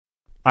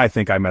I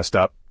think I messed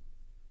up.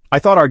 I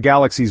thought our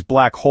galaxy's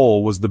black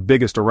hole was the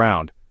biggest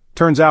around.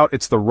 Turns out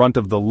it's the runt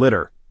of the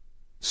litter.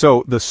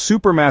 So, the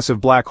supermassive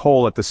black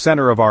hole at the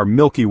center of our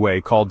Milky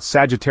Way, called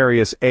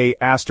Sagittarius A*,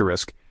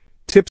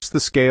 tips the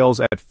scales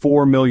at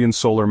 4 million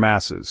solar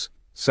masses.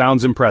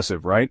 Sounds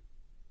impressive, right?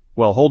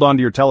 Well, hold on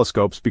to your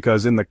telescopes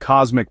because in the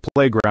cosmic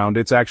playground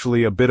it's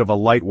actually a bit of a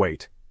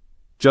lightweight.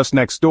 Just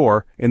next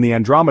door, in the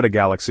Andromeda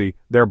Galaxy,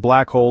 their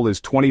black hole is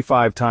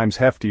 25 times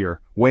heftier,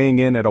 weighing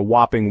in at a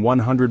whopping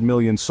 100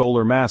 million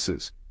solar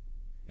masses.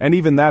 And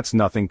even that's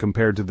nothing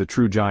compared to the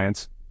true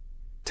giants.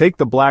 Take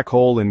the black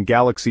hole in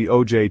galaxy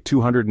OJ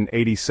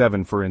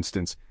 287 for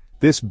instance.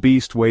 This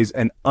beast weighs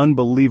an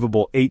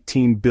unbelievable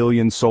 18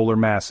 billion solar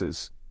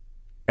masses.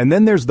 And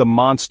then there's the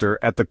monster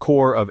at the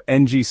core of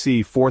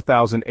NGC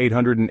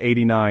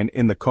 4889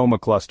 in the Coma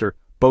Cluster,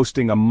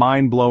 boasting a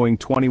mind-blowing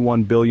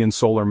 21 billion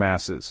solar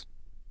masses.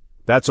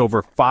 That's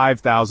over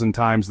 5,000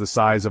 times the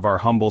size of our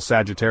humble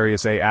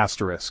Sagittarius A*.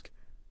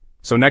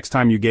 So next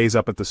time you gaze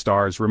up at the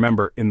stars,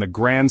 remember, in the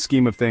grand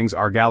scheme of things,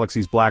 our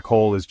galaxy's black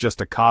hole is just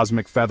a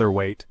cosmic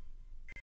featherweight.